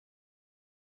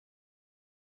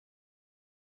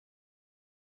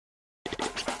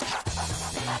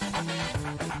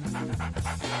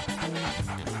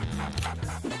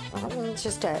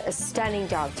It's just a stunning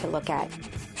dog to look at,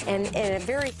 and in a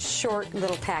very short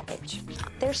little package.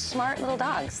 They're smart little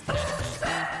dogs.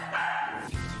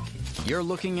 You're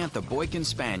looking at the Boykin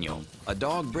Spaniel, a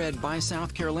dog bred by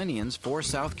South Carolinians for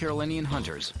South Carolinian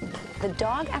hunters. The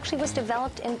dog actually was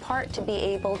developed in part to be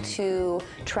able to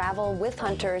travel with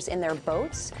hunters in their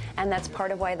boats, and that's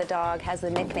part of why the dog has the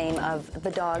nickname of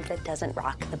the dog that doesn't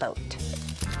rock the boat.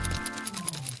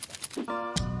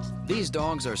 These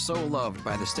dogs are so loved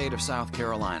by the state of South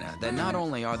Carolina that not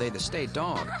only are they the state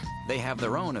dog, they have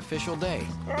their own official day.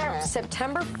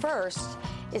 September 1st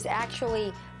is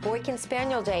actually Boykin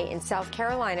Spaniel Day in South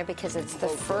Carolina because it's the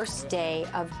first day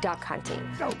of duck hunting.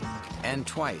 And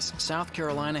twice, South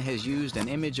Carolina has used an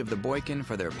image of the Boykin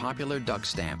for their popular duck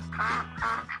stamp.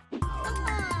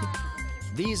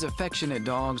 These affectionate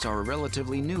dogs are a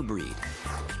relatively new breed.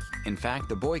 In fact,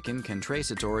 the Boykin can trace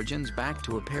its origins back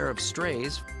to a pair of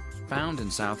strays found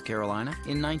in South Carolina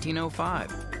in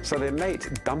 1905. So they mate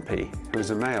Dumpy, who's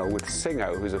a male, with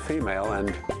Singo, who's a female,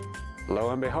 and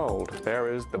lo and behold,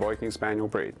 there is the Boykin Spaniel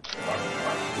breed.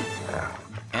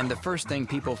 And the first thing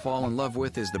people fall in love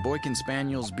with is the Boykin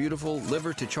Spaniel's beautiful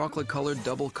liver-to-chocolate-colored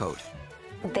double coat.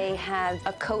 They have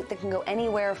a coat that can go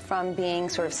anywhere from being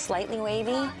sort of slightly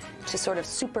wavy to sort of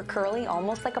super curly,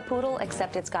 almost like a poodle,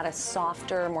 except it's got a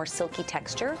softer, more silky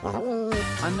texture.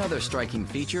 Another striking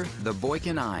feature, the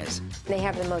Boykin eyes. They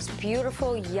have the most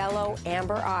beautiful yellow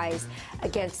amber eyes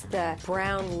against the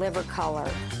brown liver color.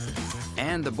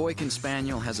 And the Boykin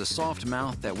Spaniel has a soft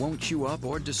mouth that won't chew up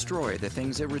or destroy the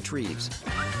things it retrieves.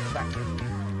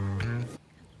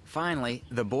 Finally,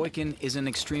 the Boykin is an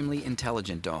extremely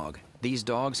intelligent dog. These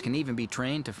dogs can even be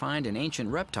trained to find an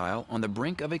ancient reptile on the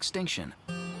brink of extinction.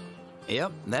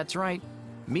 Yep, that's right.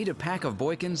 Meet a pack of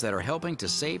Boykins that are helping to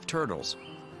save turtles.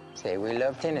 Say, we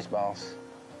love tennis balls,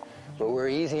 but we're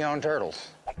easy on turtles.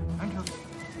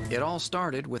 It all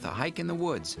started with a hike in the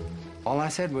woods. All I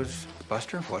said was,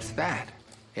 "Buster, what's that?"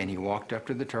 And he walked up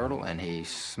to the turtle, and he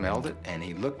smelled it, and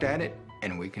he looked at it,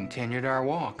 and we continued our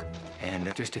walk.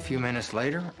 And just a few minutes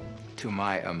later, to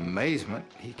my amazement,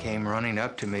 he came running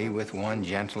up to me with one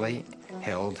gently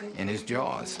held in his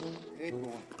jaws.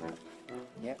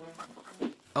 Yep.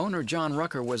 Owner John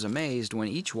Rucker was amazed when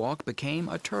each walk became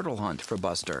a turtle hunt for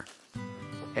Buster.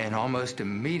 And almost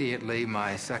immediately,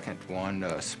 my second one,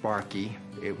 Sparky,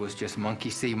 it was just monkey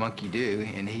see, monkey do,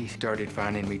 and he started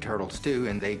finding me turtles too,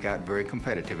 and they got very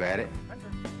competitive at it.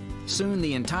 Soon,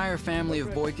 the entire family of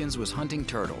Boykins was hunting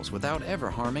turtles without ever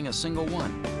harming a single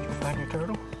one. Did you find your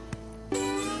turtle?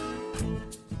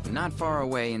 Not far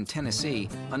away in Tennessee,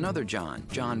 another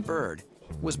John Bird,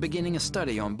 was beginning a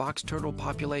study on box turtle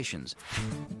populations.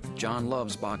 John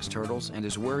loves box turtles and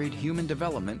is worried human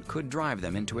development could drive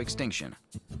them into extinction.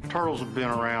 Turtles have been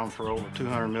around for over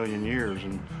 200 million years,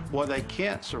 and what they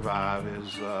can't survive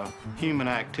is human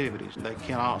activities. They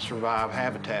cannot survive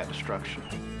habitat destruction.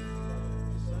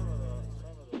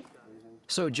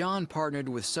 So John partnered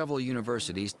with several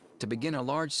universities to begin a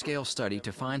large-scale study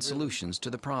to find solutions to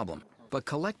the problem. But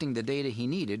collecting the data he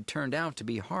needed turned out to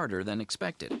be harder than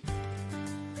expected.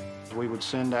 We would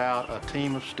send out a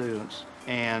team of students,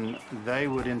 and they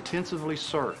would intensively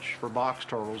search for box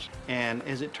turtles, and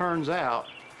as it turns out,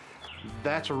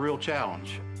 that's a real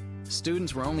challenge.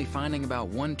 Students were only finding about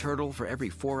one turtle for every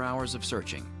 4 hours of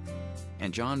searching.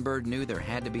 And John Bird knew there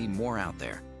had to be more out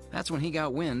there. That's when he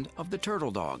got wind of the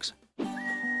turtle dogs.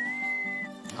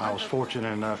 I was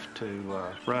fortunate enough to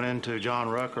run into John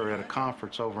Rucker at a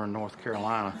conference over in North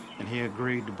Carolina, and he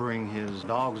agreed to bring his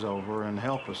dogs over and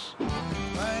help us.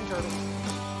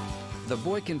 The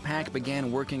Boykin pack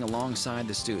began working alongside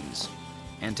the students,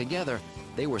 and together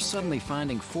they were suddenly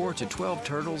finding 4 to 12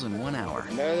 turtles in 1 hour.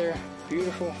 Another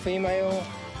beautiful female.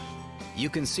 You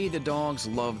can see the dogs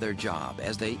love their job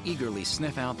as they eagerly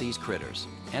sniff out these critters.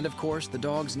 And of course, the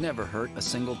dogs never hurt a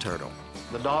single turtle.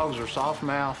 The dogs are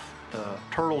soft-mouthed.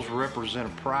 Turtles represent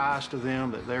a prize to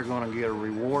them that they're going to get a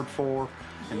reward for,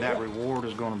 and that reward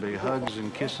is going to be hugs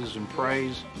and kisses and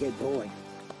praise. Good boy.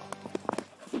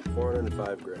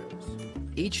 405 grams.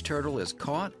 Each turtle is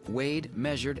caught, weighed,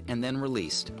 measured, and then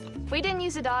released. If we didn't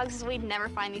use the dogs, we'd never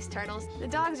find these turtles. The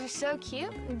dogs are so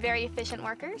cute, very efficient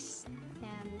workers,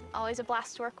 and always a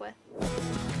blast to work with.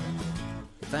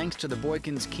 Thanks to the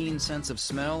Boykins' keen sense of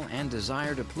smell and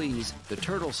desire to please, the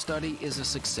turtle study is a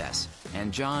success,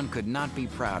 and John could not be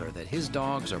prouder that his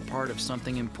dogs are part of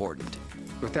something important.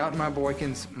 Without my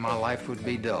Boykins, my life would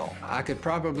be dull. I could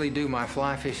probably do my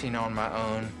fly fishing on my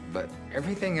own, but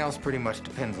everything else pretty much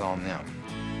depends on them.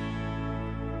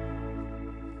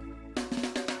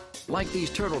 Like these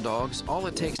turtle dogs, all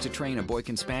it takes to train a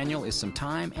Boykin Spaniel is some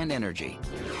time and energy.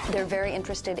 They're very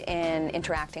interested in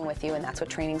interacting with you, and that's what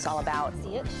training's all about.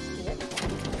 See it? See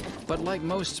it? But like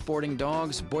most sporting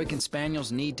dogs, Boykin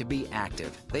Spaniels need to be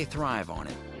active. They thrive on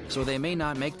it, so they may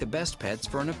not make the best pets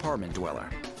for an apartment dweller.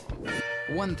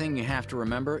 One thing you have to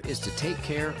remember is to take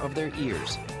care of their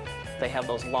ears. They have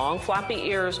those long floppy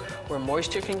ears where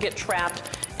moisture can get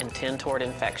trapped and tend toward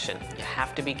infection. You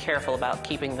have to be careful about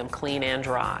keeping them clean and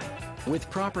dry. With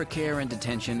proper care and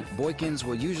attention, Boykins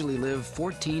will usually live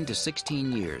 14 to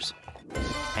 16 years.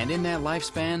 And in that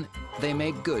lifespan, they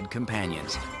make good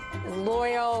companions.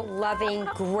 Loyal, loving,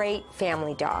 great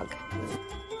family dog.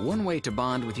 One way to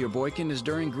bond with your Boykin is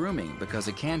during grooming, because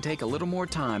it can take a little more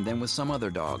time than with some other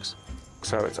dogs.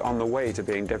 So it's on the way to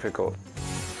being difficult.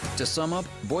 To sum up,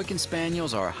 Boykin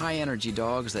Spaniels are high-energy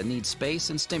dogs that need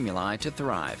space and stimuli to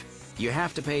thrive. You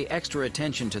have to pay extra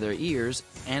attention to their ears,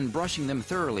 and brushing them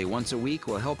thoroughly once a week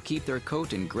will help keep their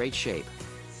coat in great shape.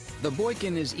 The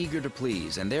Boykin is eager to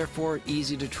please and therefore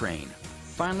easy to train.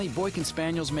 Finally, Boykin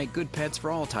Spaniels make good pets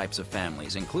for all types of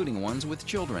families, including ones with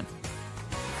children.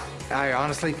 I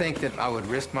honestly think that I would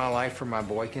risk my life for my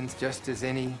Boykins just as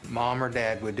any mom or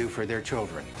dad would do for their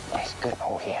children. That's good.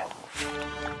 Oh, yeah.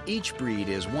 Each breed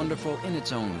is wonderful in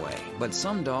its own way, but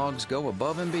some dogs go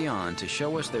above and beyond to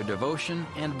show us their devotion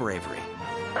and bravery.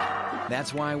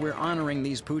 That's why we're honoring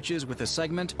these pooches with a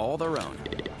segment all their own.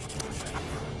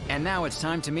 And now it's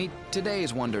time to meet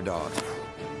today's Wonder Dog.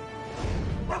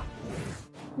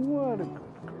 What a...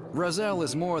 Roselle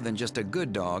is more than just a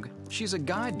good dog, she's a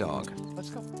guide dog. Let's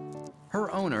go. Her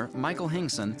owner, Michael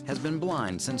Hingson, has been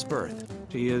blind since birth.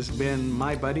 She has been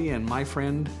my buddy and my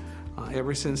friend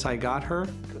ever since I got her.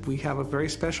 We have a very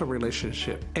special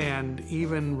relationship. And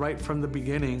even right from the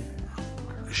beginning,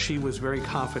 she was very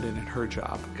confident in her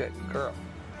job. Good girl.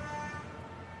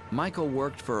 Michael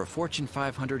worked for a Fortune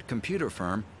 500 computer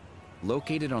firm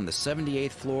located on the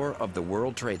 78th floor of the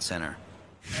World Trade Center.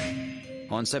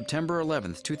 On September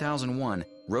 11th, 2001,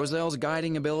 Roselle's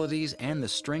guiding abilities and the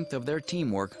strength of their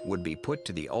teamwork would be put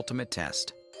to the ultimate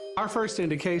test. Our first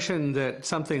indication that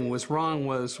something was wrong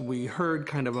was we heard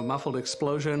kind of a muffled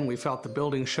explosion, we felt the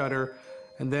building shudder,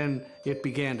 and then it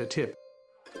began to tip.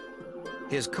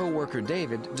 His co-worker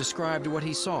David described what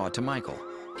he saw to Michael.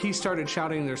 He started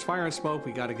shouting, "There's fire and smoke,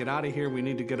 we gotta get out of here, we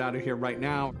need to get out of here right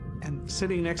now." And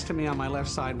sitting next to me on my left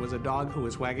side was a dog who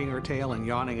was wagging her tail and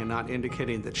yawning and not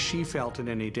indicating that she felt in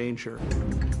any danger.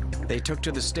 They took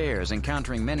to the stairs,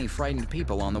 encountering many frightened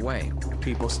people on the way.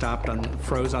 People stopped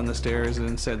froze on the stairs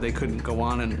and said they couldn't go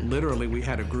on, and literally we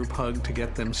had a group hug to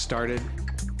get them started.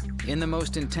 In the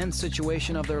most intense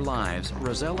situation of their lives,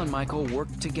 Roselle and Michael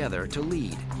worked together to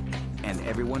lead, and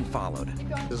everyone followed.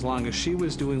 As long as she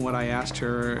was doing what I asked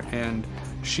her and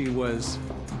she was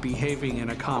behaving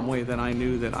in a calm way, then I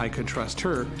knew that I could trust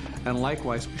her, and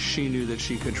likewise she knew that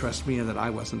she could trust me and that I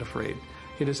wasn't afraid.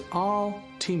 It is all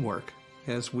teamwork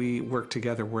as we work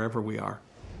together wherever we are.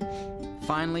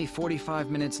 Finally, 45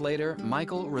 minutes later,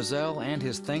 Michael, Roselle, and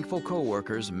his thankful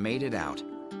co-workers made it out.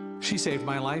 She saved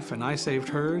my life and I saved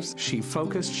hers. She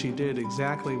focused, she did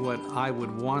exactly what I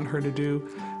would want her to do,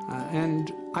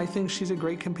 and I think she's a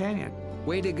great companion.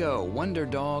 Way to go, Wonder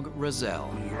Dog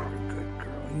Roselle. You're a good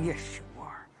girl. Yes, you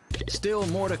are. Still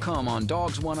more to come on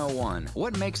Dogs 101.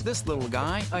 What makes this little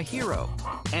guy a hero?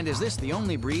 And is this the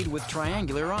only breed with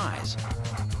triangular eyes?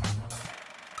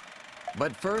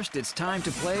 But first, it's time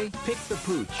to play Pick the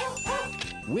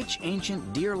Pooch. Which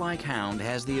ancient deer-like hound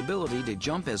has the ability to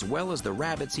jump as well as the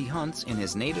rabbits he hunts in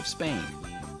his native Spain?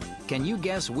 Can you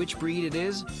guess which breed it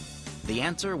is? The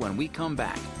answer when we come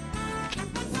back.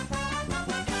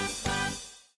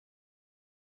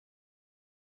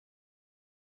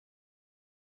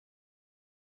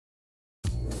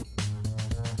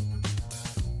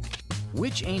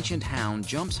 Which ancient hound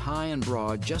jumps high and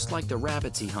broad just like the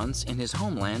rabbits he hunts in his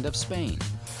homeland of Spain?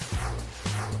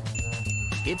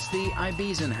 It's the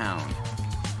Ibizan hound.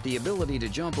 The ability to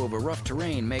jump over rough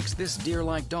terrain makes this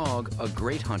deer-like dog a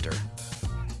great hunter.